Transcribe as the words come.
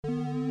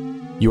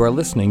You are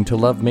listening to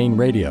Love Maine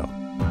Radio,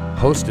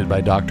 hosted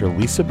by Dr.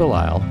 Lisa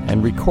Belisle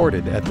and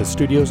recorded at the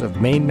studios of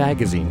Maine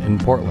Magazine in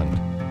Portland.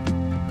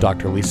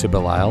 Dr. Lisa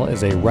Belisle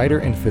is a writer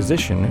and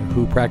physician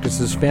who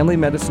practices family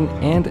medicine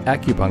and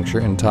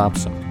acupuncture in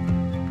Topsom.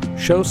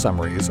 Show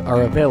summaries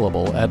are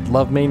available at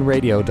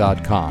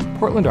lovemaineradio.com.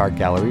 Portland Art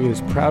Gallery is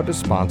proud to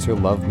sponsor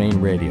Love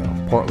Maine Radio.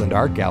 Portland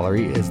Art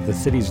Gallery is the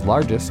city's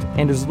largest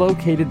and is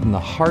located in the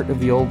heart of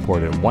the Old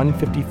Port at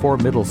 154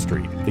 Middle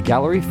Street. The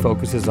gallery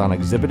focuses on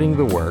exhibiting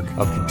the work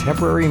of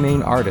contemporary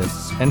Maine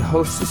artists and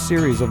hosts a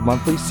series of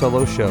monthly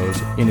solo shows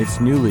in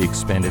its newly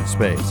expanded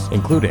space,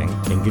 including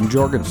Ingun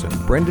Jorgensen,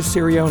 Brenda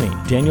Sirioni,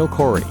 Daniel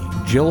Corey,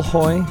 Jill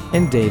Hoy,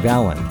 and Dave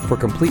Allen. For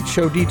complete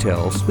show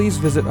details, please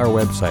visit our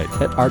website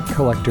at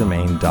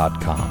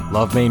artcollectormaine.com.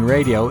 Love Maine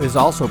Radio is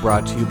also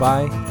brought to you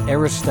by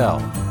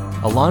Aristelle,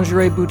 a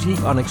lingerie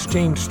boutique on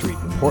Exchange Street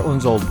in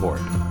Portland's Old Port,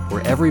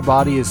 where every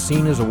body is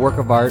seen as a work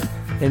of art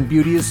and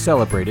beauty is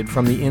celebrated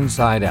from the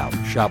inside out.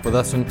 Shop with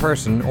us in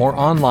person or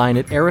online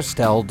at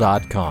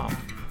aristelle.com.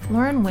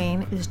 Lauren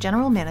Wayne is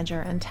General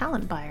Manager and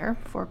Talent Buyer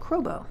for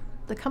Crobo,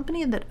 the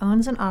company that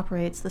owns and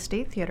operates the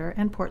State Theater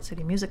and Port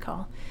City Music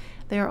Hall.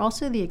 They are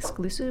also the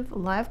exclusive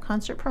live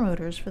concert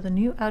promoters for the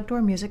new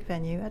outdoor music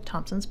venue at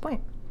Thompson's Point.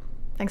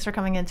 Thanks for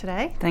coming in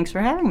today. Thanks for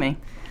having me.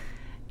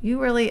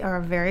 You really are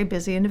a very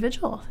busy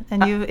individual,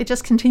 and it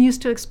just continues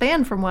to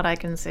expand from what I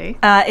can see.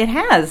 It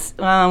has.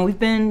 We've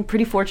been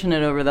pretty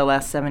fortunate over the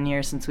last 7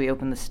 years since we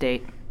opened the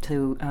state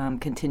to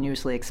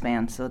continuously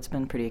expand, so it's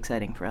been pretty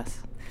exciting for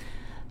us.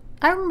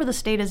 I remember the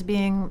state as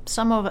being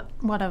somewhat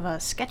of a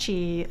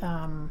sketchy...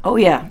 Oh,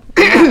 yeah.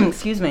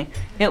 Excuse me.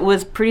 It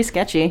was pretty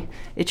sketchy.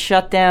 It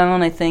shut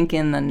down, I think,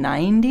 in the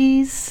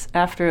 90s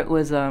after it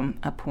was a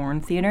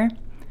porn theater.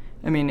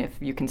 I mean, if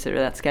you consider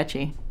that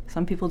sketchy.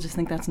 Some people just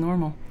think that's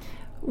normal.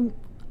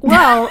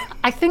 Well,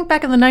 I think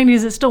back in the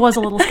 90s it still was a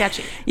little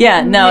sketchy.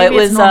 Yeah, no, Maybe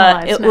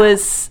it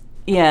was...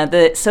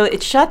 Yeah, so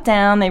it shut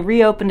down. They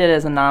reopened it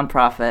as a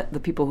nonprofit.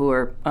 The people who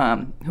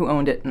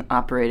owned it and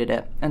operated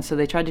it, and so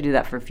they tried to do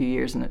that for a few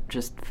years, and it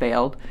just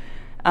failed.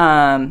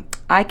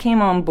 I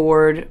came on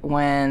board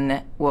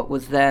when what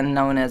was then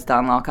known as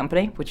Don Law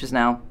Company, which is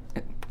now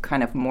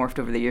kind of morphed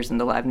over the years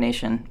into Live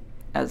Nation,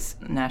 as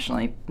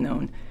nationally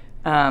known,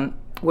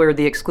 were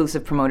the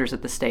exclusive promoters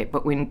at the state.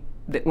 But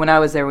when I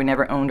was there, we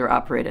never owned or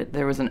operated.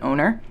 There was an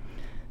owner,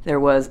 there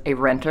was a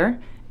renter,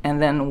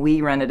 and then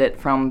we rented it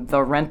from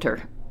the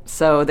renter.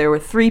 So there were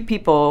 3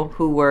 people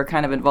who were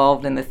kind of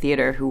involved in the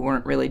theater who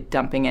weren't really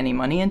dumping any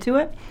money into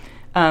it.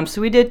 So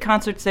we did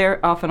concerts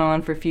there off and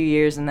on for a few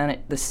years, and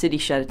then the city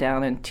shut it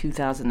down in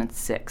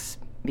 2006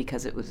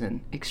 because it was in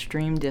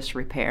extreme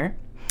disrepair.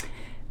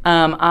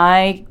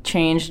 I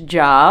changed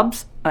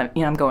jobs.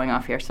 I'm going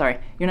off here. Sorry.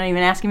 You're not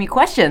even asking me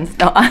questions.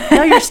 No,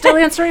 no, you're still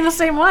answering the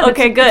same one.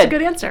 Okay, good. It's a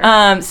good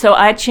answer. So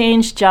I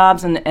changed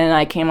jobs, and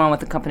I came on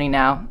with the company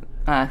now,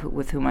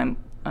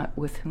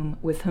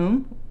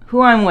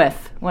 who I'm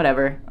with,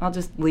 whatever. I'll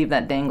just leave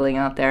that dangling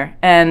out there.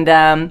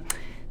 And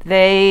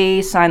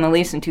they signed the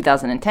lease in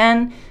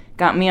 2010,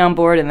 got me on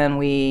board, and then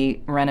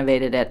we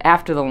renovated it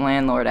after the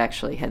landlord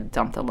actually had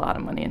dumped a lot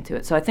of money into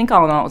it. So I think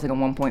all in all it was like a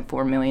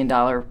 $1.4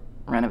 million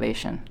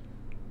renovation.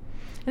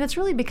 And it's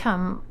really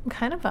become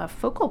kind of a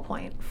focal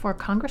point for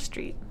Congress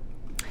Street.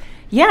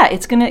 Yeah,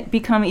 it's going to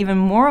become even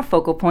more a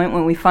focal point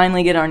when we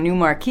finally get our new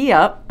marquee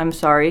up. I'm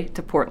sorry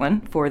to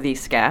Portland for the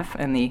SCAF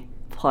and the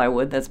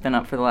plywood that's been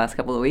up for the last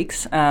couple of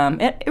weeks.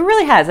 It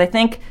really has. I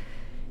think,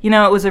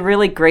 it was a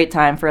really great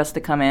time for us to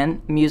come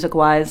in,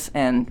 music-wise,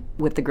 and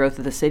with the growth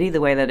of the city,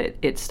 the way that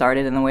it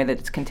started and the way that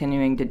it's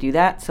continuing to do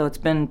that. So it's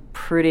been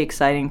pretty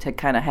exciting to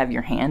kind of have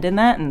your hand in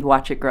that and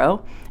watch it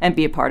grow and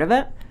be a part of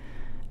it.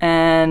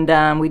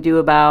 And we do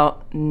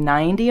about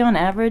 90 on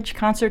average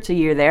concerts a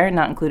year there,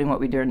 not including what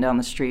we do down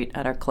the street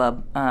at our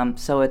club.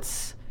 So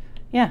it's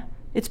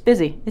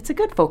busy. It's a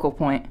good focal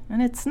point,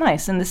 and it's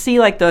nice. And to see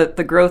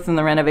the growth and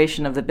the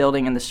renovation of the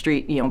building and the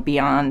street,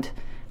 beyond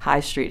High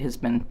Street has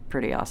been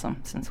pretty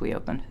awesome since we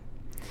opened.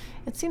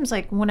 It seems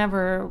like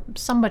whenever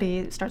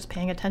somebody starts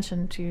paying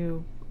attention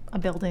to a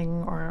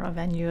building or a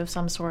venue of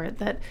some sort,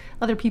 that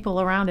other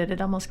people around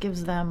it almost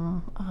gives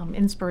them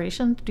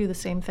inspiration to do the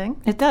same thing.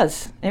 It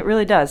does. It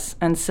really does.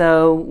 And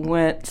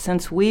so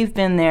since we've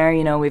been there,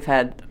 we've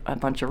had a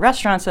bunch of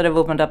restaurants that have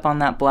opened up on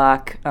that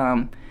block.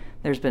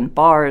 There's been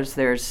bars,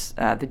 there's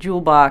the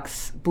Jewel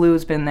Box,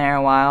 Blue's been there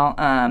a while.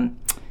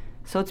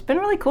 So it's been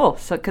really cool.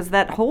 So because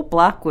that whole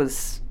block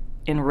was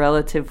in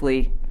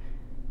relatively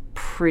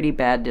pretty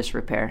bad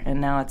disrepair, and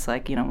now it's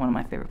one of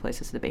my favorite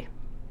places to be.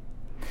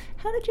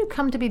 How did you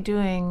come to be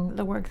doing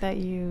the work that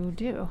you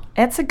do?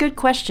 That's a good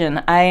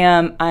question.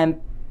 I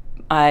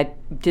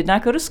did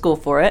not go to school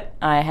for it.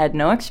 I had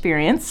no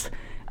experience.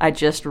 I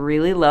just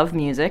really love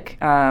music.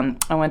 I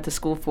went to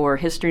school for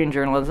history and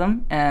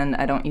journalism, and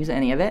I don't use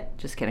any of it.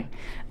 Just kidding.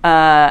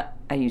 I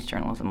use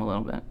journalism a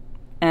little bit.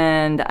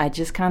 And I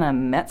just kind of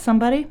met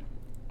somebody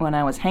when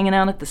I was hanging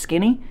out at the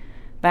Skinny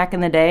back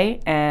in the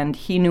day, and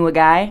he knew a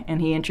guy, and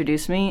he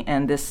introduced me,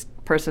 and this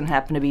person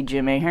happened to be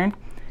Jim Ahern,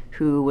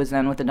 who was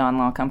then with the Don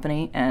Law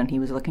Company, and he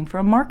was looking for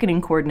a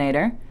marketing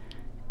coordinator,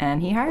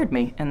 and he hired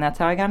me, and that's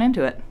how I got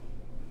into it.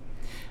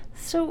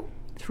 So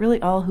it's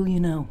really all who you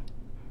know.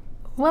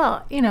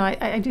 Well,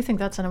 I do think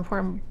that's an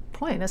important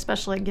point,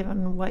 especially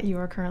given what you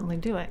are currently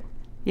doing.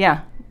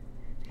 Yeah,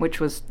 which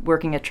was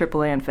working at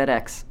AAA and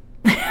FedEx.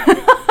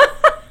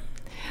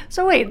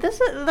 So wait,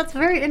 that's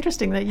very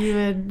interesting that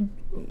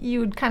you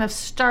would kind of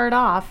start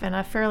off in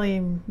a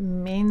fairly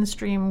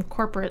mainstream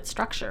corporate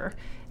structure,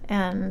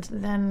 and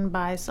then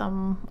by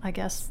some, I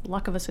guess,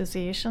 luck of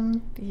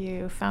association,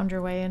 you found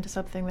your way into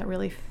something that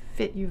really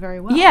fit you very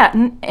well. Yeah,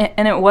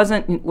 and it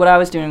wasn't what I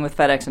was doing with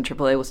FedEx and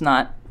AAA was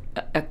not.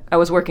 I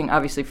was working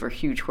obviously for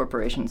huge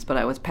corporations, but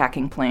I was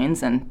packing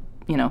planes and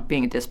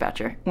being a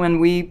dispatcher. When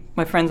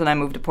my friends and I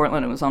moved to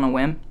Portland, it was on a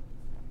whim.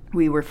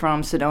 We were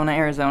from Sedona,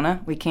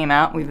 Arizona. We came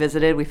out, we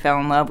visited, we fell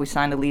in love, we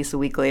signed a lease a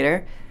week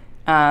later.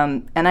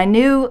 And I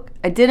knew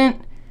I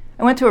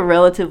went to a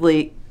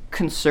relatively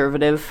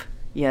conservative,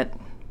 yet,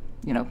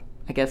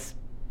 I guess,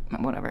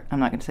 whatever, I'm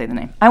not going to say the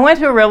name. I went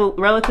to a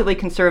relatively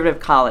conservative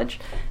college,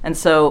 and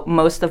so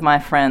most of my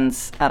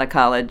friends out of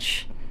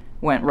college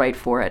went right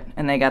for it,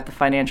 and they got the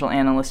financial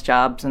analyst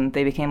jobs, and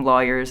they became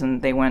lawyers,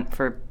 and they went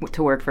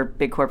to work for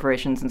big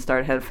corporations and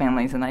started head of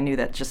families, and I knew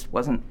that just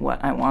wasn't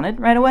what I wanted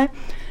right away.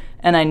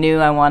 And I knew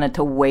I wanted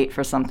to wait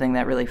for something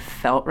that really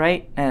felt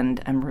right,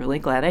 and I'm really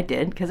glad I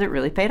did, because it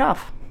really paid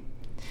off.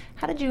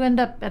 How did you end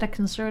up at a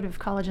conservative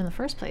college in the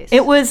first place?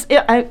 It was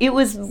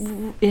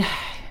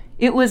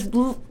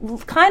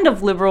kind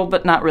of liberal,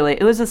 but not really.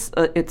 It was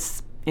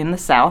it's in the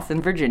South,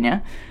 in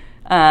Virginia,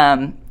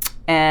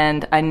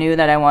 and I knew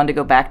that I wanted to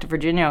go back to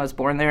Virginia. I was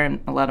born there, and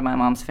a lot of my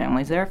mom's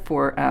family's there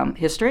for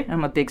history.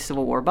 I'm a big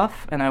Civil War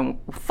buff, and I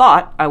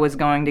thought I was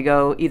going to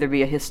go either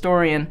be a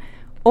historian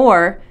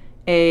or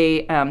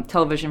a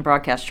television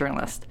broadcast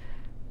journalist.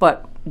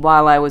 But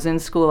while I was in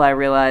school, I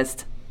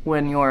realized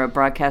when you're a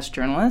broadcast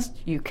journalist,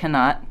 you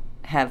cannot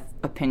have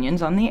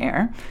opinions on the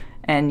air,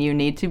 and you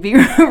need to be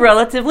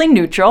relatively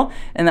neutral,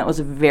 and that was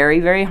very,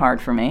 very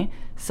hard for me.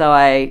 So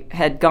I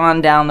had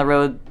gone down the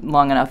road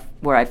long enough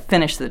where I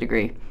finished the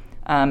degree,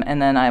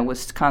 and then I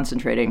was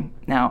concentrating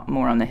now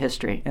more on the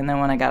history. And then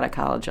when I got to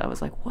college, I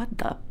was like,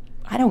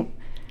 I don't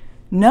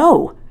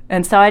know.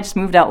 And so I just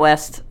moved out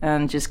west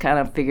and just kind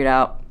of figured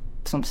out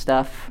some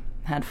stuff,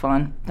 had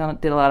fun,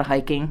 did a lot of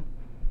hiking.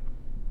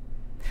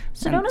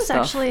 Sedona's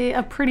actually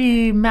a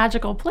pretty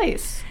magical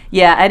place.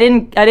 Yeah, I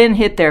didn't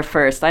hit there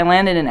first. I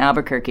landed in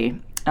Albuquerque.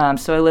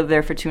 So I lived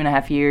there for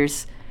 2.5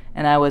 years,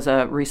 and I was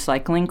a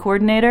recycling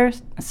coordinator.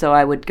 So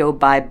I would go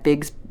buy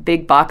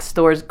big box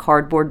stores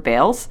cardboard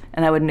bales,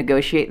 and I would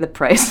negotiate the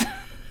price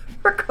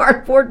for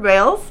cardboard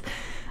bales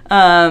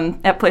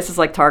at places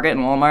like Target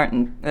and Walmart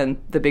and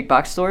the big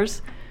box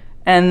stores.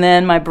 And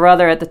then my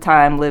brother at the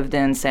time lived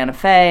in Santa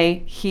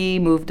Fe. He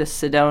moved to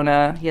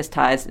Sedona. He has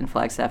ties in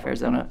Flagstaff,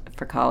 Arizona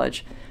for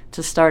college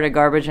to start a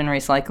garbage and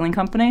recycling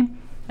company.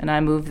 And I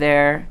moved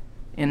there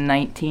in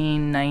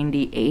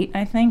 1998,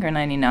 I think, or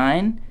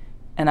 99.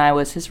 And I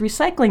was his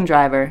recycling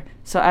driver.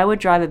 So I would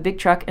drive a big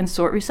truck and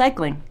sort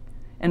recycling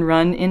and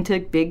run into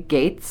big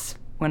gates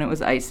when it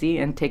was icy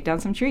and take down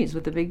some trees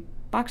with a big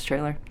box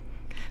trailer.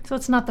 So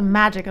it's not the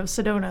magic of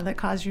Sedona that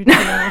caused you to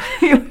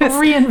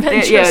reinvent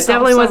yourself. Yeah, it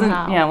definitely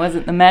somehow.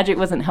 wasn't. The magic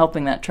wasn't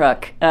helping that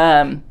truck.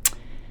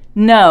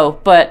 No,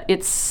 but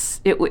it's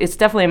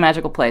definitely a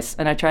magical place,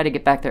 and I try to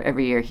get back there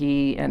every year.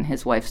 He and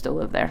his wife still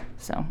live there,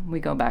 so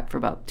we go back for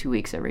about 2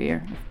 weeks every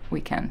year if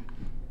we can.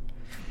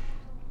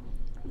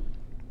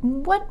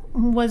 What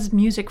was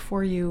music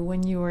for you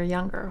when you were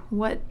younger?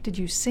 What did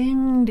you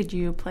sing? Did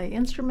you play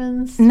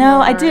instruments?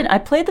 No, I did. I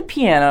played the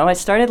piano. I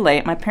started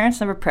late. My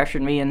parents never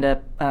pressured me into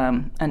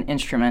an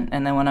instrument.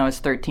 And then when I was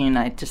 13,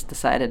 I just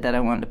decided that I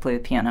wanted to play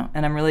the piano.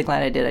 And I'm really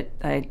glad I did.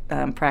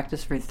 I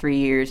practiced for 3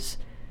 years.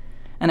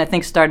 And I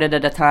think started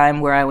at a time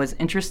where I was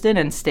interested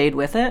and stayed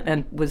with it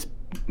and was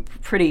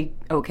pretty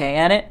okay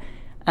at it.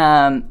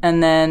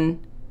 And then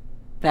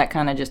that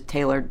kind of just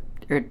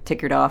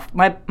tickered off.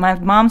 My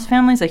mom's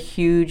family is a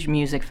huge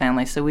music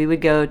family, so we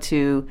would go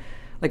to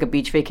like a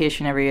beach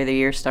vacation every other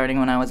year, starting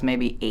when I was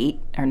maybe 8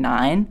 or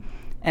 9.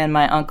 And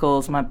my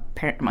uncles, my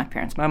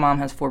parents, my mom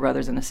has 4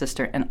 brothers and a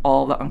sister, and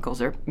all the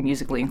uncles are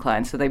musically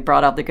inclined. So they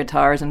brought out their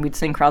guitars, and we'd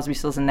sing Crosby,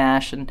 Stills, and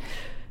Nash, and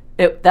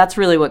that's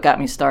really what got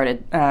me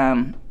started.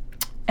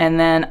 And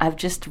then I've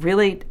just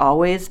really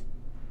always.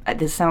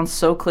 This sounds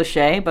so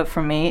cliche, but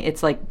for me,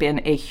 it's like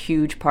been a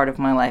huge part of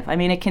my life. I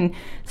mean, it can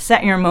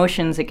set your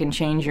emotions, it can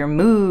change your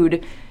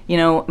mood.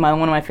 One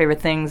of my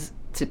favorite things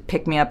to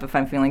pick me up if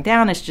I'm feeling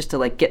down is just to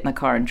like get in the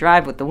car and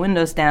drive with the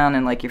windows down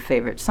and like your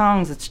favorite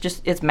songs.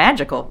 It's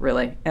magical,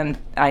 really. And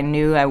I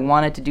knew I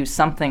wanted to do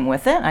something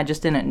with it. I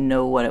just didn't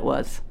know what it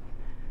was.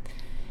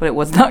 But it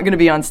was not going to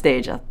be on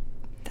stage. I'll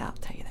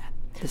tell you that.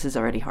 This is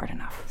already hard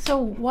enough.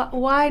 So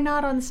why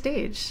not on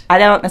stage?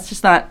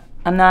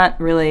 I'm not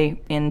really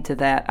into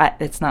that.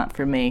 It's not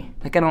for me.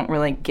 Like, I don't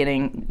really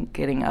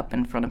getting up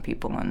in front of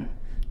people.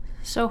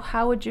 So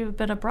how would you have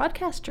been a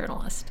broadcast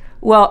journalist?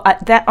 Well,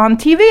 that on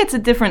TV, it's a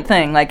different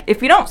thing. Like,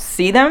 if you don't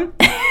see them,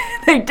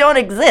 They don't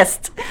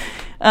exist.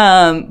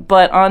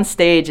 But on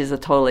stage is a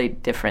totally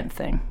different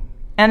thing.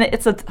 And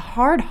it's a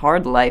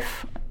hard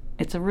life.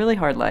 It's a really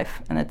hard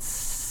life. And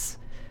it's,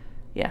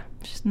 yeah,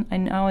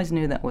 I always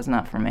knew that was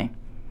not for me.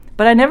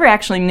 But I never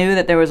actually knew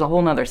that there was a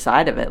whole nother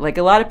side of it. Like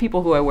a lot of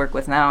people who I work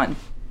with now and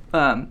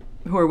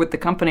who are with the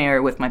company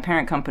or with my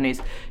parent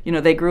companies,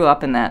 they grew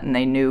up in that and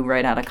they knew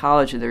right out of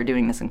college that they were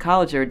doing this in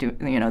college. They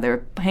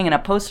were hanging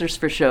up posters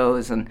for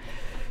shows and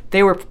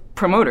they were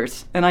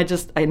promoters. And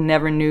I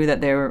never knew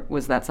that there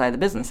was that side of the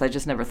business. I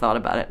just never thought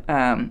about it.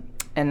 And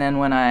then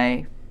when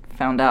I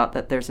found out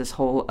that there's this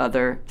whole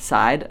other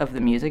side of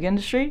the music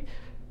industry,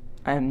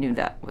 I knew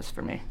that was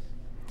for me.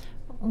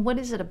 What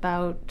is it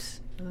about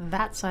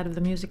that side of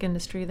the music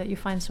industry that you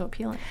find so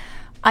appealing?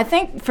 I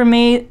think for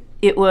me,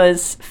 it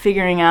was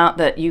figuring out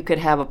that you could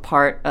have a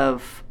part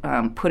of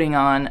putting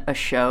on a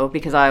show,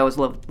 because I always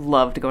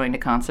loved going to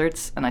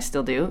concerts, and I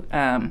still do.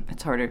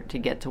 It's harder to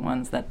get to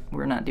ones that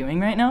we're not doing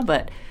right now,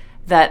 but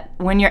that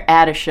when you're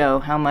at a show,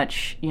 how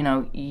much,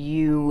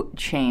 you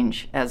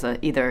change as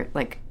either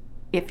like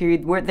if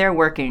you're there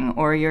working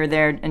or you're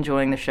there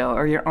enjoying the show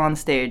or you're on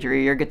stage or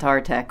you're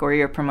guitar tech or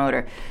you're a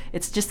promoter.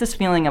 It's just this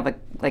feeling of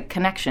a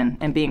connection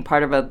and being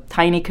part of a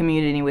tiny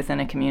community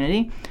within a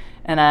community.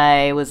 And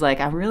I was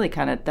like, I really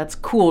that's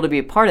cool to be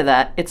a part of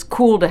that. It's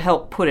cool to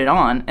help put it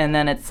on. And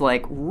then it's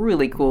like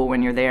really cool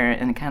when you're there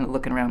and kind of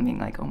looking around being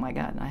like, oh my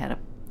God, I had a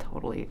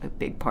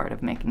big part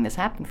of making this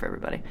happen for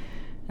everybody.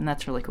 And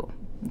that's really cool.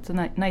 It's a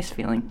nice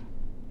feeling.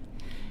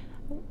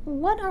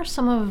 What are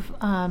some of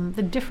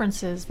the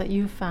differences that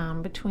you've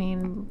found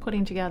between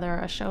putting together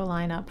a show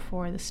lineup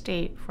for the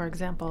state, for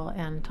example,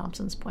 and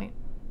Thompson's Point?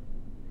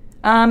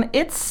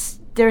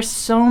 There's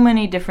so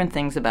many different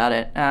things about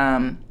it.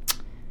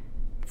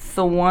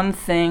 The one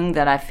thing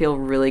that I feel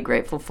really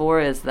grateful for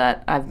is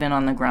that I've been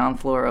on the ground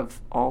floor of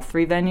all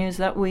 3 venues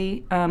that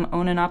we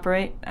own and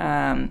operate.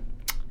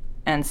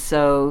 And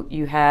so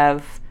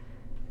you're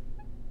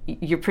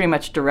pretty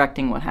much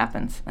directing what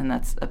happens, and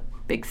that's a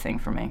big thing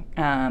for me.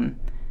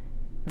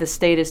 The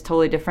state is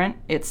totally different.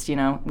 It's,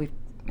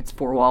 it's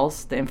 4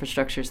 walls. The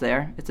infrastructure's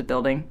there. It's a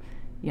building.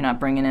 You're not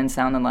bringing in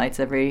sound and lights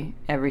every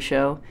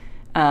show.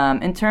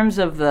 In terms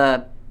of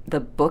the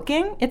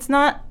booking, it's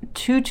not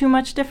too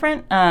much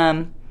different.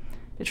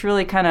 It's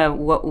really kind of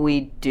what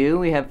we do.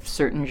 We have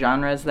certain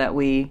genres that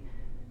we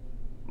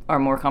are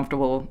more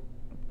comfortable,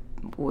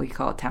 we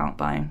call it talent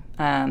buying,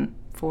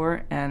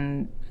 for.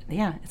 And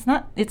yeah,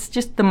 it's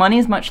just the money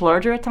is much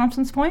larger at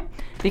Thompson's Point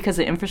because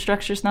the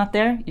infrastructure's not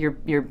there. You're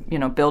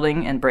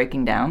building and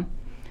breaking down.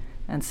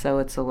 And so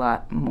it's a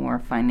lot more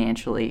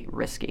financially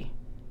risky.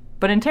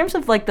 But in terms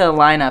of like the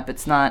lineup,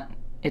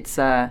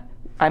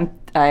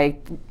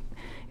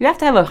 you have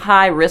to have a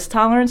high risk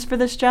tolerance for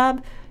this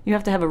job. You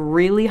have to have a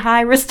really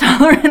high risk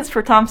tolerance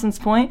for Thompson's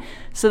Point.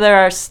 So there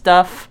are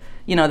stuff,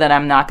 that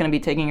I'm not going to be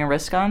taking a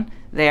risk on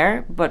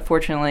there. But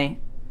fortunately,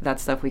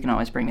 that's stuff we can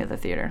always bring to the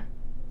theater.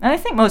 And I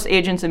think most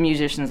agents and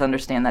musicians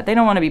understand that. They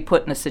don't want to be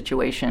put in a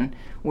situation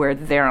where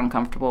they're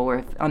uncomfortable, where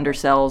it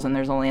undersells and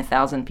there's only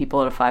 1,000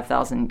 people at a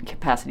 5,000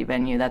 capacity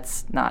venue.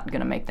 That's not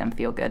going to make them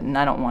feel good. And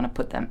I don't want to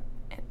put them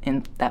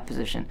in that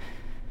position.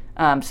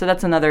 So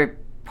that's another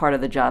part of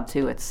the job,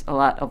 too. It's a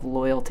lot of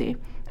loyalty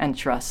and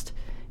trust.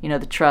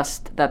 The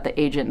trust that the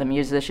agent and the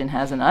musician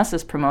has in us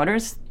as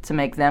promoters to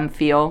make them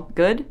feel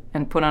good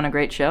and put on a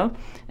great show,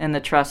 and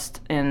the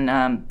trust in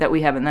that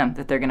we have in them,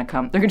 that they're going to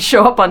come, they're going to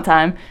show up on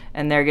time,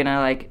 and they're going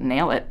to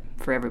nail it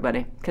for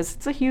everybody. Because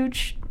it's a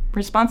huge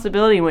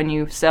responsibility when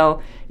you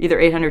sell either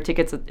 800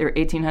 tickets or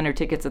 1,800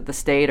 tickets at the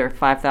state or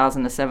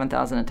 5,000 to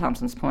 7,000 at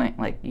Thompson's Point.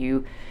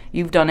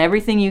 You've done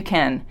everything you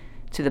can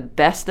to the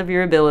best of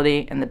your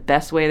ability and the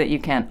best way that you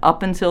can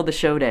up until the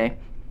show day.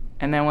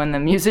 And then when the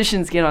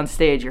musicians get on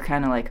stage, you're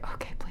kind of like,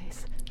 okay,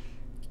 please,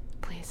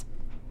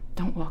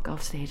 don't walk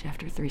off stage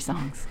after 3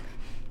 songs.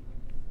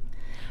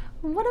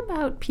 What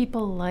about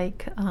people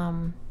like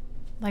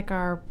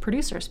our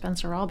producer,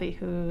 Spencer Albee,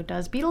 who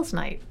does Beatles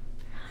Night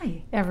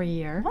every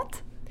year?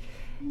 What?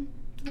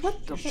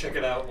 Just check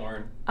it out,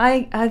 Lauren.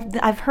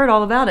 I've heard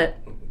all about it.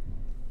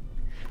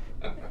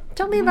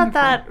 Tell me about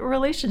that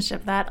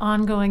relationship, that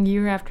ongoing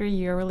year after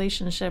year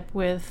relationship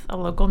with a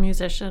local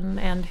musician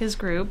and his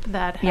group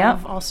that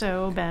have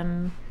also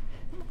been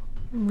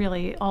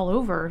really all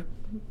over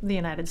the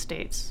United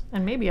States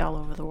and maybe all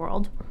over the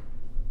world.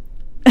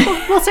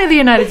 We'll say the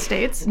United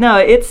States. No,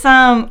 it's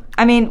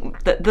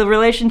the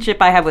relationship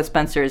I have with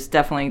Spencer is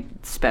definitely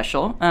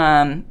special,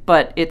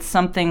 but it's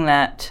something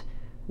that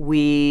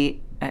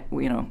we,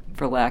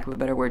 for lack of a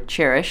better word,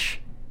 cherish.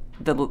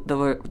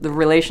 The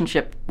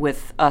relationship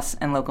with us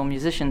and local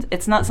musicians.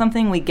 It's not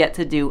something we get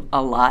to do a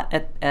lot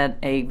at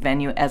a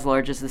venue as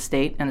large as the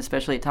state, and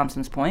especially at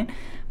Thompson's Point.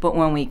 But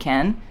when we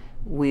can,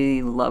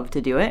 we love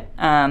to do it.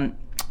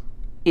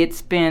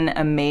 It's been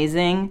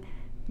amazing,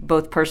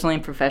 both personally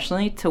and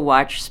professionally, to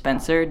watch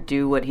Spencer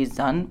do what he's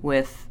done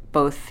with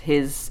both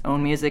his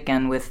own music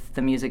and with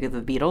the music of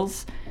the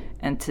Beatles,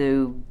 and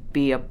to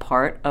be a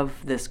part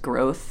of this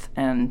growth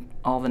and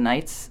all the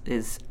nights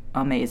is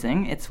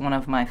amazing. It's one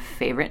of my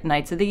favorite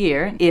nights of the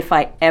year. If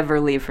I ever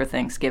leave for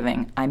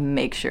Thanksgiving, I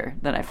make sure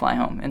that I fly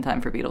home in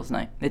time for Beatles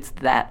night. It's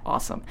that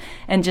awesome.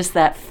 And just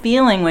that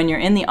feeling when you're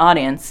in the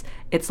audience,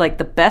 it's like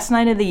the best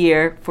night of the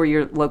year for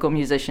your local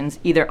musicians,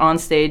 either on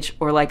stage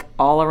or like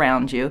all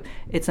around you.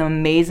 It's an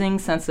amazing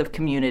sense of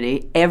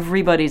community.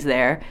 Everybody's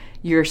there.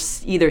 You're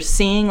either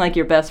seeing like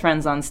your best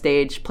friends on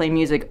stage play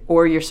music,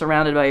 or you're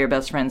surrounded by your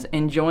best friends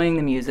enjoying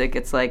the music.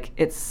 It's like,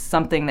 it's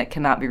something that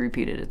cannot be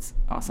repeated. It's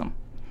awesome.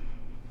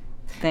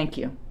 Thank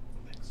you.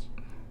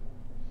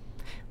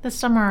 This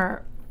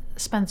summer,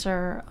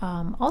 Spencer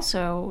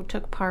also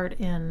took part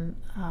in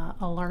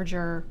a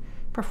larger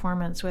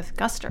performance with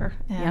Guster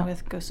and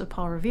with Ghosts of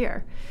Paul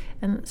Revere.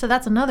 And so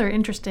that's another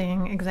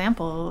interesting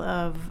example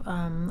of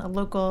a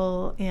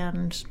local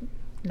and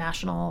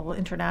national,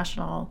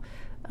 international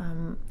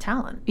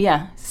talent.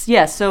 Yeah.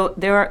 So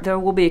there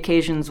will be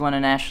occasions when a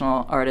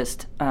national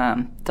artist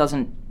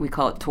doesn't, we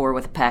call it tour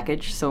with a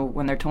package. So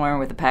when they're touring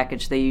with a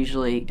package, they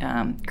usually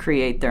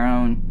create their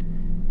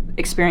own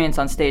experience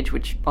on stage,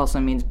 which also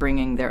means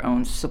bringing their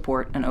own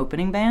support and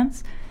opening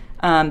bands.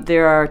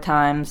 There are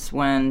times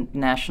when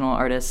national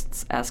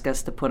artists ask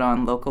us to put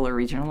on local or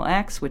regional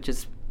acts, which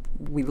is,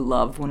 we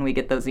love when we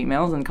get those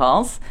emails and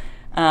calls.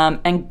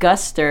 And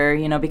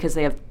Guster, because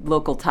they have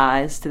local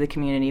ties to the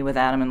community with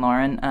Adam and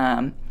Lauren,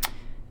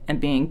 and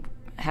being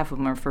half of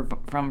them are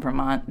from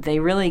Vermont, they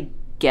really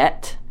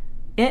get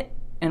it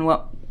and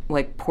what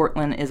like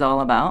Portland is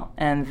all about.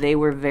 And they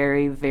were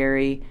very,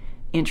 very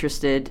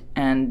interested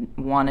and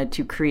wanted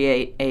to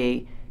create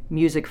a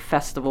music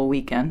festival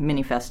weekend,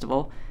 mini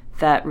festival,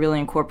 that really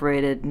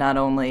incorporated not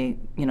only,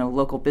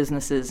 local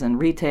businesses and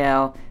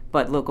retail,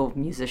 but local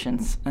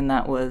musicians. And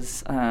that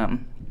was I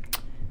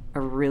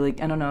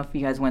don't know if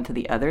you guys went to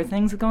the other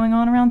things going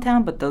on around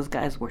town, but those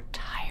guys were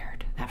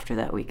tired after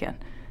that weekend.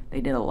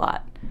 They did a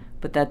lot.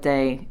 But that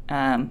day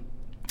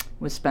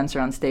was Spencer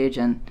on stage,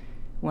 and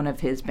one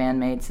of his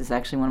bandmates is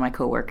actually one of my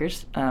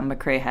coworkers,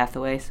 McCrae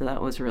Hathaway, so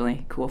that was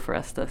really cool for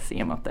us to see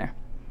him up there.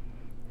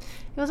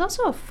 It was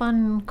also a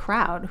fun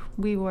crowd.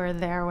 We were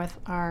there with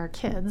our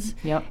kids.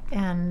 Yep.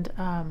 And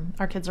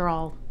our kids are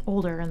all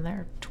older, in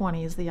their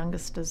 20s. The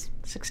youngest is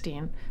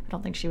 16. I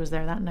don't think she was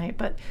there that night.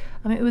 But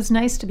it was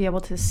nice to be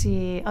able to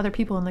see other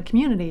people in the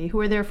community who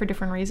were there for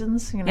different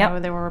reasons.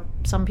 Yep. There were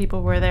some people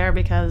who were there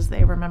because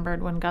they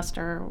remembered when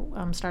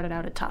Guster started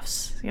out at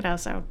Tufts,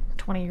 so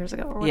 20 years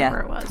ago or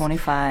whatever it was.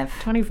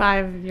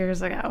 25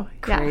 years ago.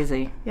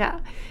 Crazy. Yeah.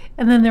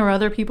 And then there were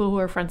other people who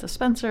were friends of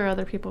Spencer,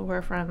 other people who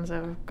were friends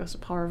of Ghosts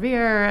of Paul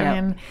Revere,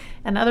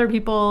 and other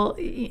people,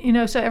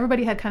 so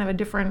everybody had kind of a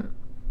different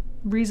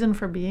reason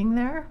for being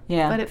there.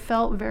 Yeah. But it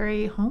felt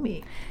very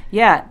homey.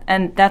 Yeah,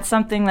 and that's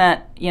something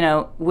that,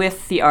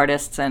 with the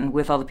artists and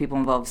with all the people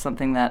involved,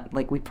 something that,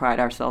 we pride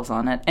ourselves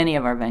on at any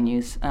of our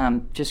venues,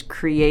 just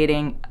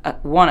creating,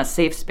 a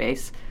safe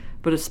space,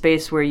 but a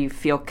space where you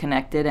feel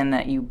connected and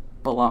that you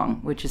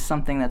belong, which is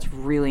something that's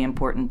really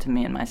important to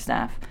me and my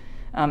staff.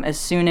 As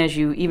soon as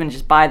you even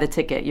just buy the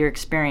ticket, your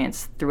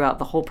experience throughout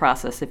the whole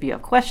process, if you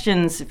have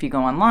questions, if you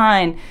go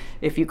online,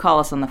 if you call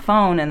us on the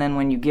phone, and then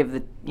when you give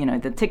the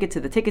ticket to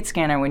the ticket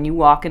scanner, when you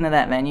walk into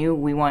that venue,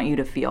 we want you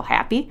to feel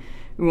happy.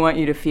 We want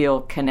you to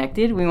feel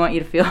connected. We want you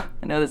to feel,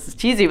 I know this is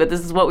cheesy, but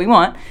this is what we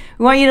want.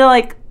 We want you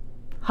to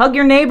hug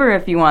your neighbor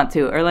if you want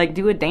to, or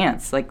do a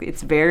dance.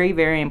 It's very,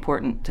 very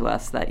important to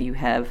us that you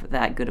have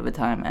that good of a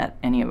time at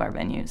any of our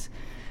venues.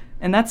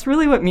 And that's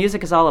really what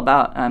music is all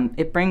about.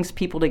 It brings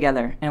people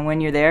together. And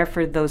when you're there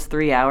for those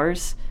 3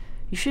 hours,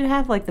 you should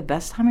have the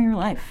best time of your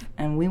life.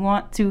 And we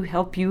want to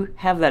help you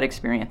have that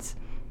experience.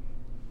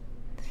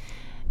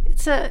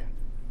 It's an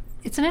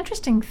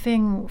interesting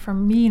thing for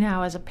me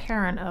now as a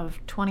parent of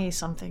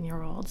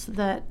 20-something-year-olds,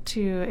 that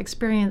to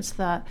experience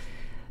that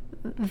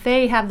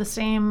they have the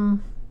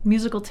same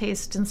musical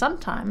taste and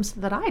sometimes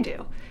that I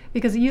do.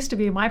 Because it used to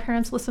be my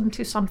parents listened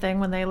to something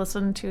when they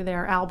listened to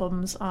their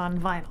albums on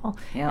vinyl.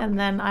 Yep. And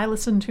then I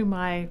listened to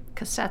my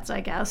cassettes,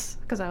 I guess,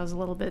 because I was a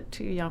little bit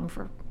too young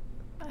for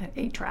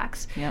 8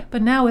 tracks. Yep.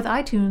 But now with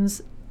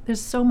iTunes,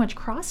 there's so much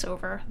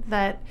crossover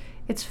that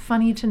it's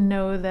funny to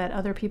know that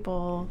other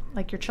people,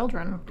 like your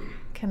children,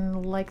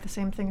 can like the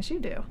same things you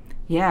do.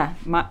 Yeah.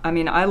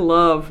 I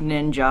love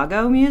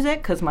Ninjago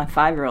music because my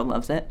 5-year-old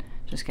loves it.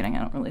 Just kidding, I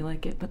don't really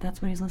like it, but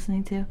that's what he's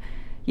listening to.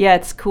 Yeah,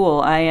 it's cool.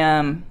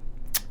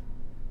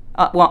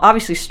 Well,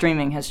 obviously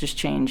streaming has just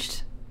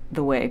changed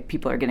the way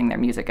people are getting their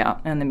music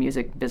out, and the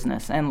music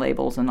business and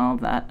labels and all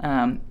of that.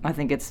 I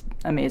think it's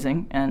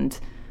amazing and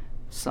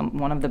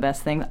one of the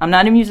best things. I'm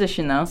not a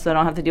musician though, so I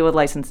don't have to deal with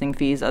licensing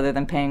fees other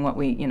than paying what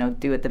we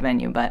do at the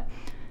venue. But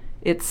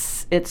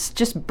it's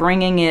just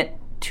bringing it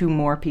to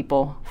more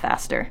people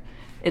faster.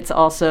 It's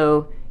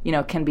also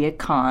can be a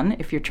con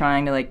if you're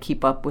trying to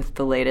keep up with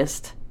the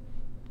latest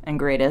and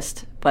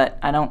greatest. But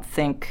I don't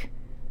think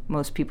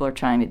most people are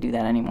trying to do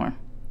that anymore.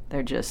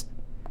 They just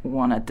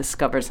want to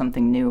discover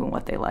something new and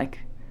what they like.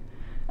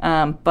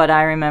 But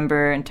I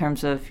remember in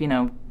terms of,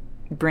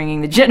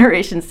 bringing the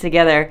generations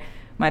together,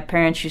 my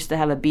parents used to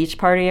have a beach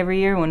party every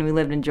year when we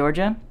lived in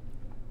Georgia.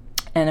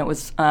 And it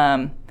was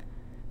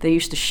They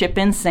used to ship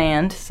in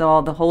sand,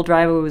 so the whole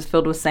driveway was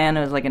filled with sand.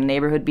 It was like a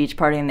neighborhood beach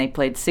party, and they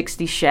played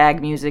 60s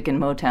shag music in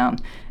Motown.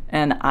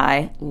 And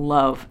I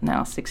love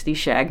now 60s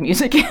shag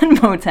music in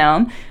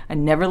Motown. I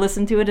never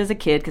listened to it as a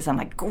kid because I'm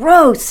like,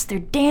 gross, they're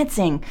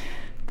dancing.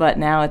 But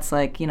now it's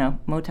like,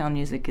 Motown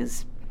music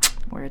is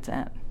where it's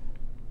at.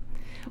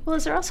 Well,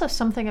 is there also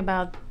something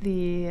about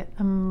the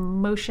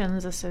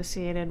emotions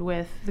associated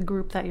with the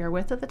group that you're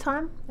with at the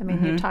time? I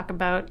mean, you talk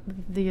about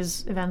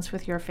these events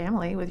with your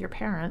family, with your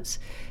parents,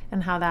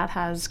 and how that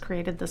has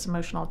created this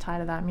emotional tie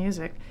to that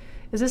music.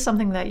 Is this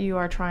something that you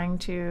are trying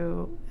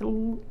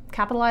to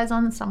capitalize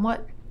on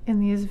somewhat in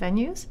these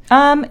venues?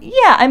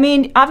 Yeah, I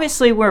mean,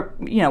 obviously we're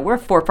a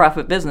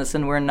for-profit business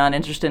and we're not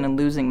interested in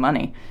losing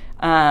money.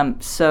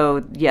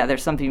 So yeah,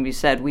 there's something to be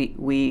said.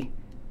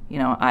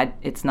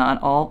 It's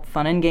not all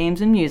fun and games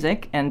and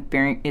music, and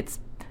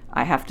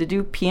I have to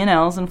do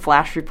P&Ls and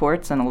flash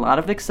reports and a lot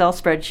of Excel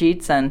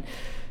spreadsheets, and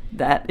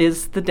that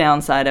is the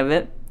downside of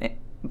it.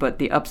 But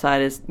the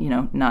upside is,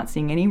 not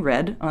seeing any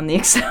red on the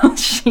Excel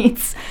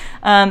sheets.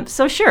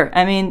 So sure,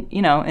 I mean,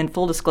 in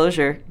full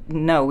disclosure,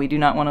 no, we do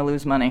not want to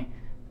lose money.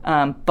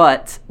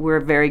 But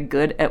we're very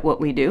good at what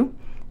we do,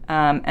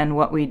 and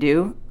what we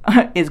do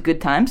is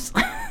good times,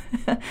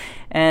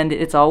 and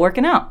it's all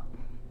working out.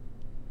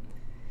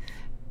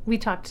 We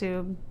talked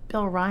to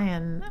Bill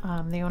Ryan,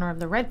 the owner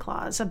of the Red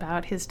Claws,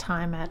 about his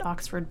time at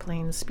Oxford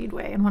Plains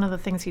Speedway. And one of the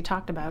things he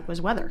talked about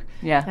was weather.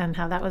 Yeah. And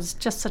how that was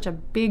just such a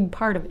big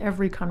part of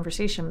every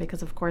conversation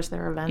because, of course,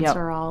 their events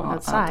are all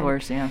outside.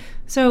 Outdoors, yeah.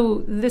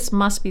 So this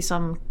must be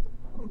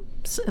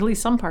at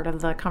least some part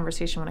of the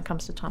conversation when it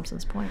comes to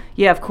Thompson's Point.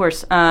 Yeah, of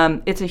course.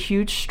 It's a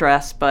huge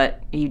stress,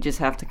 but you just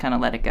have to kind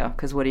of let it go,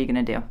 because what are you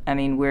going to do? I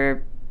mean,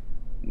 we're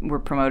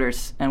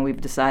promoters, and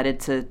we've decided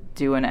to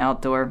do an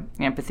outdoor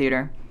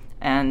amphitheater.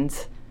 And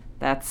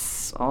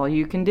that's all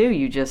you can do.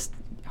 You just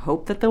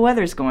hope that the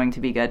weather's going to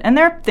be good. And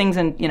there are things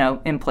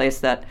in place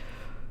that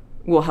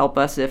will help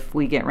us if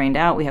we get rained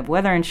out. We have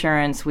weather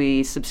insurance.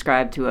 We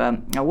subscribe to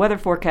a weather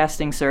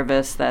forecasting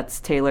service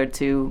that's tailored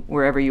to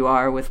wherever you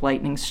are with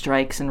lightning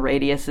strikes and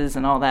radiuses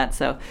and all that.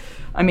 So,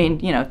 I mean,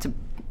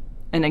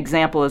 an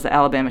example is the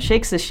Alabama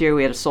Shakes this year.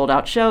 We had a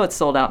sold-out show. It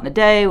sold out in a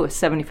day with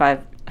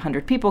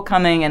 7,500 people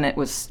coming, and it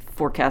was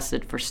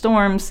forecasted for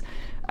storms.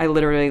 I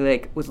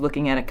literally was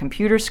looking at a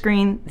computer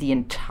screen the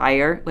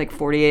entire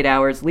 48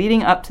 hours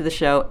leading up to the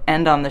show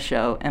and on the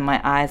show, and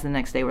my eyes the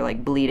next day were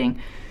bleeding.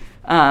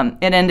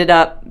 It ended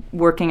up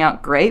working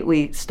out great.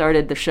 We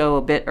started the show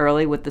a bit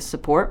early with the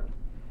support,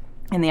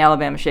 and the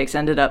Alabama Shakes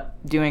ended up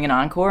doing an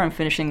encore and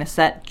finishing the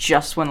set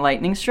just when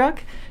lightning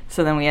struck.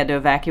 So then we had to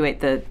evacuate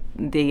the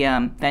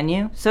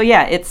venue. So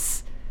yeah,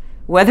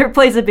 weather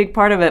plays a big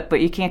part of it,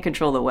 but you can't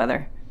control the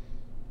weather.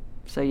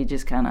 So you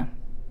just kind of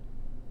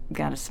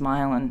got to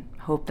smile and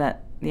hope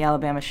that the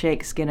Alabama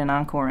Shakes get an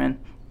encore in.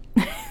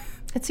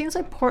 It seems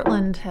like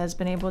Portland has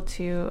been able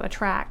to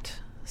attract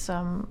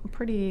some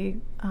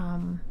pretty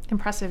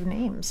impressive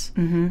names,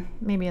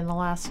 maybe in the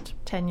last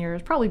 10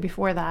 years, probably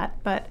before that.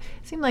 But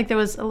it seemed like there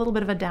was a little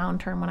bit of a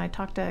downturn when I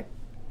talked to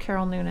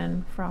Carol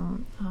Noonan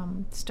from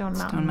Stone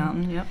Mountain. Stone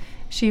Mountain, yep.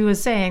 She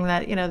was saying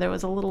that, there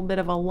was a little bit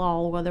of a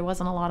lull where there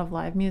wasn't a lot of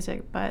live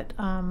music. But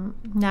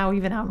now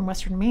even out in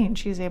Western Maine,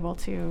 she's able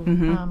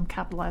to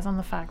capitalize on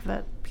the fact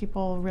that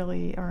people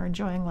really are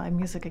enjoying live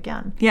music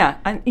again. Yeah,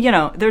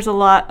 there's a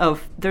lot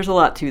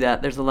to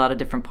that. There's a lot of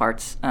different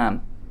parts.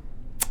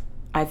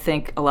 I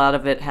think a lot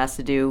of it has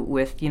to do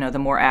with, the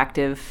more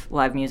active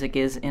live music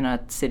is in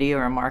a city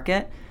or a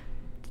market,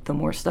 the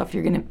more stuff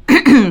you're going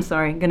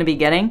to be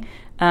getting.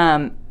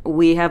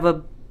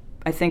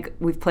 I think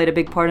we've played a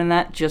big part in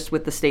that just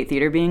with the State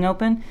Theater being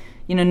open.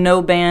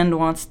 No band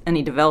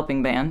any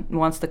developing band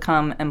wants to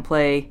come and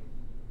play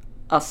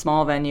a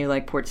small venue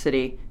like Port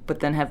City, but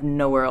then have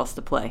nowhere else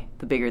to play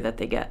the bigger that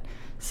they get.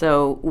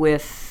 So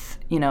with,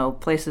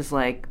 places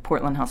like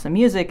Portland House of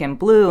Music and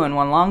Blue and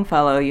One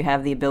Longfellow, you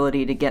have the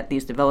ability to get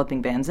these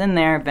developing bands in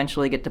there,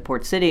 eventually get to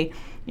Port City,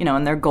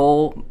 and their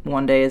goal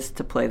one day is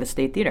to play the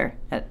State Theater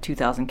at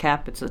 2,000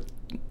 cap.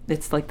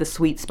 It's like the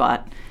sweet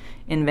spot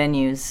in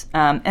venues.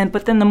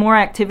 But then the more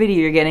activity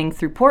you're getting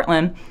through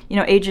Portland,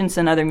 agents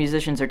and other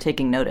musicians are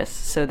taking notice.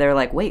 So they're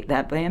like, wait,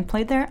 that band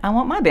played there? I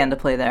want my band to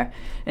play there.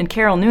 And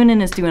Carol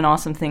Noonan is doing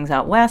awesome things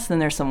out west, and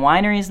there's some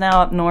wineries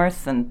now up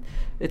north, and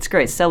it's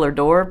great. Cellar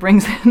Door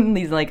brings in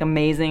these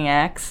amazing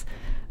acts.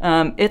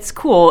 It's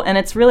cool, and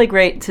it's really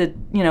great to,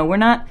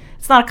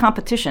 it's not a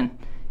competition.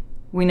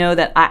 We know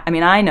that,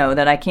 I know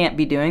that I can't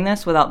be doing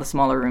this without the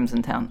smaller rooms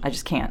in town. I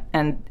just can't.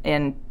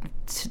 And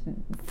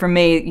for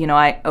me,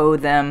 I owe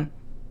them,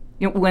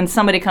 when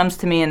somebody comes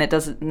to me and it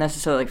doesn't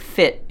necessarily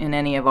fit in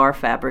any of our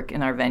fabric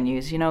in our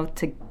venues,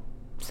 to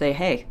say,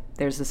 hey,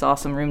 there's this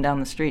awesome room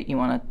down the street, you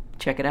want to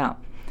check it out.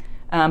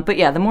 But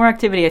yeah, the more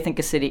activity I think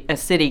a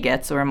city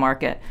gets, or a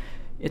market,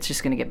 it's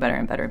just going to get better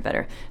and better and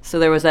better. So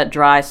there was that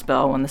dry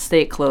spell when the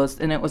state closed,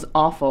 and it was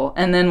awful.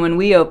 And then when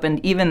we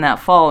opened, even that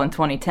fall in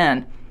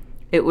 2010,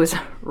 it was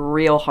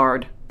real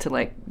hard to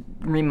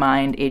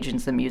remind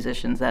agents and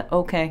musicians that,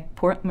 okay,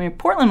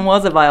 Portland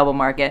was a viable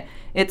market.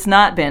 It's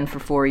not been for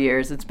 4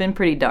 years. It's been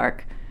pretty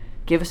dark.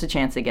 Give us a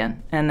chance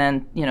again. And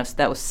then,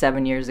 that was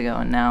 7 years ago,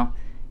 and now,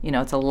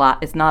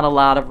 it's not a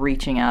lot of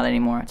reaching out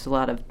anymore. It's a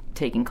lot of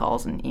taking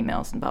calls and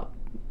emails about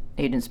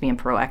agents being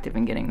proactive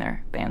in getting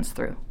their bands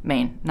through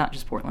Maine, not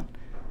just Portland.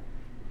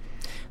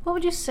 What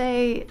would you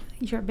say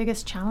your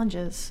biggest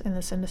challenges in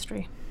this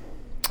industry?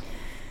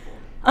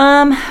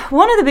 One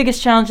of the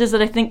biggest challenges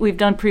that I think we've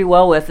done pretty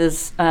well with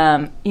is,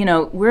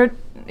 we're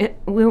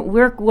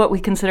what we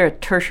consider a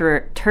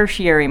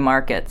tertiary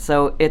market.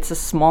 So it's a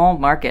small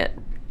market.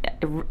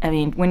 I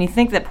mean, when you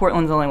think that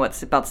Portland's only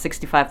about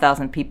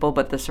 65,000 people,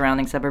 but the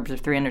surrounding suburbs are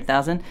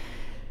 300,000,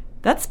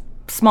 that's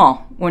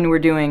small when we're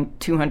doing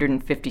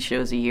 250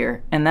 shows a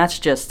year, and that's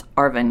just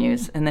our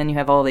venues, and then you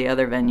have all the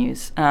other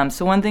venues.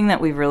 So one thing that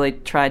we've really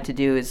tried to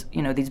do is,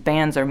 these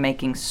bands are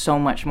making so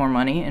much more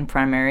money in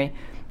primary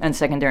and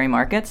secondary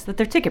markets that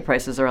their ticket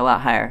prices are a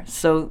lot higher.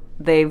 So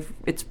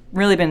it's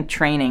really been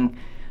training,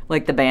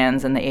 like the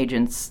bands and the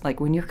agents, like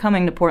when you're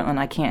coming to Portland,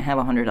 I can't have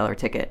a $100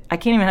 ticket. I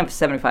can't even have a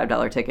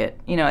 $75 ticket.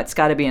 It's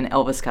got to be an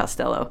Elvis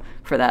Costello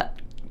for that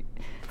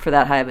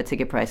high of a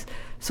ticket price.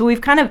 So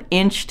we've kind of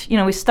inched,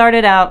 we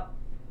started out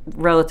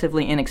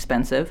relatively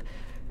inexpensive,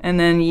 and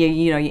then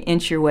you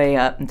inch your way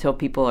up until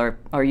people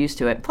are used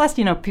to it. Plus,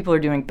 people are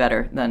doing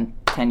better than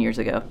 10 years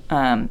ago,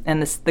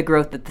 and the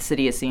growth that the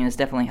city has seen is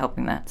definitely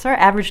helping that. So our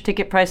average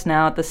ticket price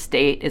now at the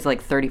state is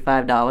like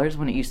 $35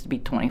 when it used to be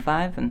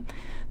 $25, and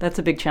that's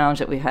a big challenge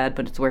that we had,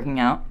 but it's working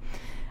out.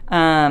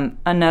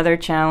 Another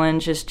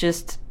challenge is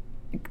just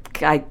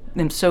I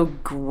am so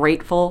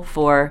grateful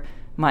for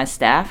my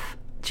staff.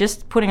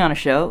 Just putting on a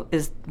show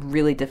is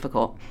really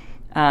difficult.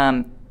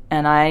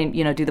 And I,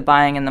 do the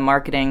buying and the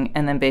marketing,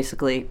 and then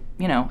basically,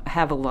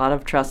 have a lot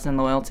of trust and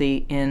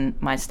loyalty in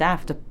my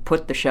staff to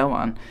put the show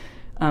on.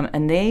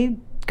 And they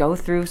go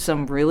through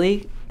some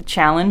really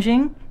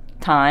challenging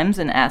times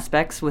and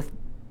aspects with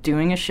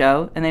doing a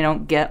show, and they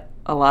don't get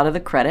a lot of the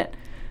credit.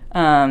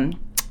 And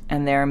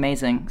they're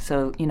amazing.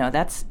 So,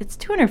 it's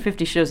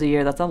 250 shows a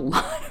year. That's a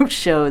lot of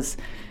shows.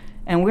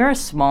 And we're a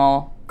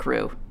small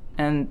crew.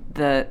 And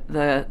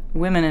the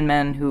women and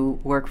men who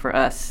work for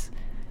us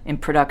in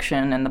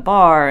production and the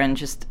bar and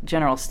just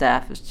general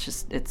staff,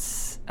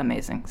 it's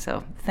amazing.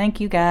 So thank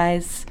you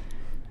guys.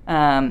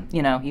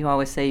 You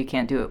always say you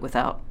can't do it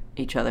without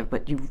each other,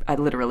 but I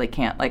literally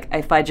can't. Like,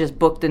 if I just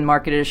booked and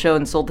marketed a show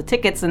and sold the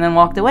tickets and then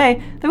walked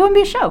away, there wouldn't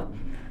be a show.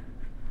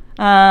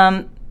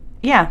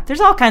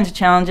 There's all kinds of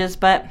challenges,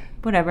 but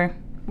whatever.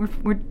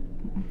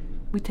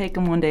 We take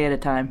them one day at a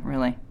time,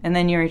 really. And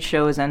then your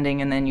show is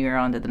ending, and then you're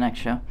on to the next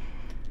show.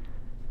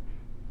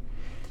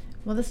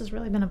 Well, this has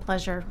really been a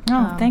pleasure.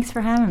 Oh, thanks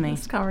for having me.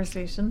 This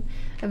conversation.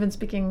 I've been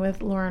speaking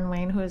with Lauren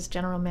Wayne, who is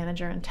General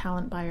Manager and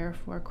Talent Buyer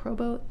for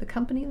Crobo, the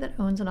company that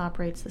owns and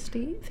operates the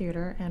State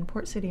Theater and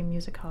Port City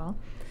Music Hall.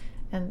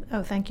 And,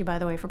 thank you, by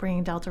the way, for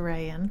bringing Delta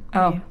Ray in.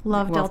 Oh,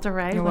 love Delta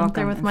Ray. You're Went welcome.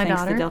 there with my daughter.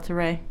 Thanks to Delta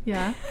Ray.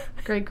 Yeah,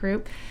 great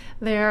group.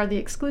 They are the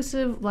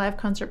exclusive live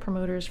concert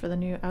promoters for the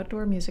new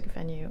outdoor music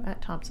venue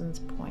at Thompson's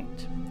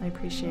Point. I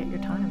appreciate your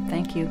time.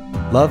 Thank you.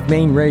 Love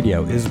Maine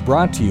Radio is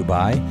brought to you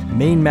by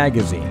Maine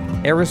Magazine,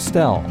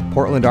 Aristelle,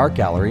 Portland Art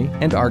Gallery,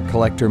 and Art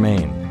Collector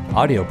Maine.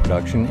 Audio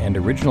production and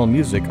original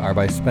music are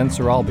by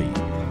Spencer Albee.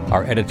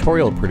 Our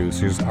editorial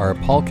producers are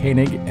Paul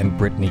Koenig and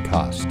Brittany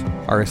Cost.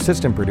 Our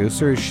assistant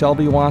producer is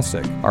Shelby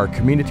Wasick. Our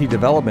community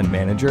development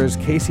manager is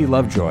Casey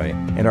Lovejoy.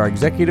 And our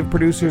executive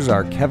producers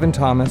are Kevin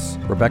Thomas,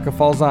 Rebecca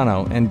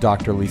Falzano, and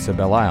Dr. Lisa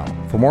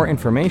Belisle. For more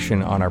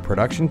information on our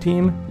production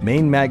team,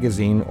 Maine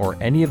Magazine, or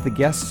any of the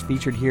guests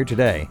featured here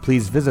today,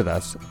 please visit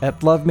us at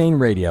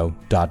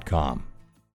lovemaineradio.com.